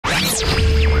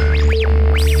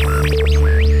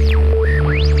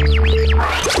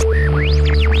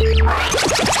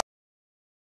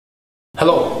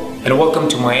Hello and welcome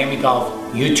to Miami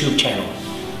Golf YouTube channel.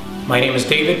 My name is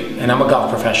David and I'm a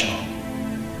golf professional.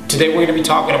 Today we're going to be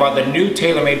talking about the new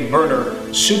TaylorMade Burner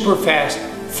SuperFast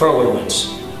Fairway Woods.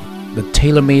 The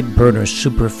TaylorMade Burner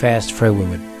SuperFast Fairway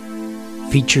Wood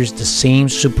features the same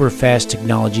SuperFast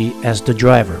technology as the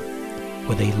driver,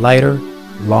 with a lighter,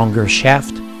 longer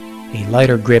shaft, a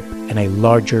lighter grip, and a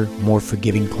larger, more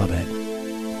forgiving club head,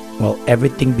 while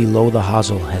everything below the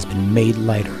hosel has been made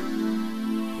lighter.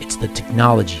 It's the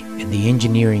technology and the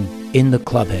engineering in the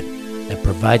club head that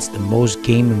provides the most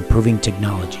game-improving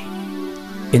technology.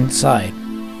 Inside,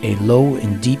 a low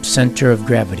and deep center of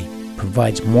gravity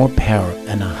provides more power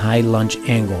and a high lunge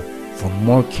angle for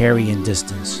more carry and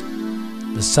distance.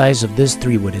 The size of this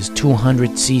 3-wood is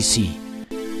 200 cc.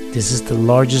 This is the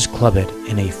largest club head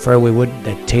in a fairway wood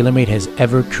that TaylorMade has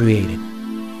ever created.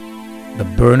 The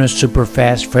Burner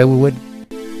SuperFast Fairway Wood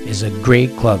is a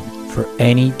great club for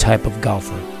any type of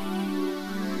golfer.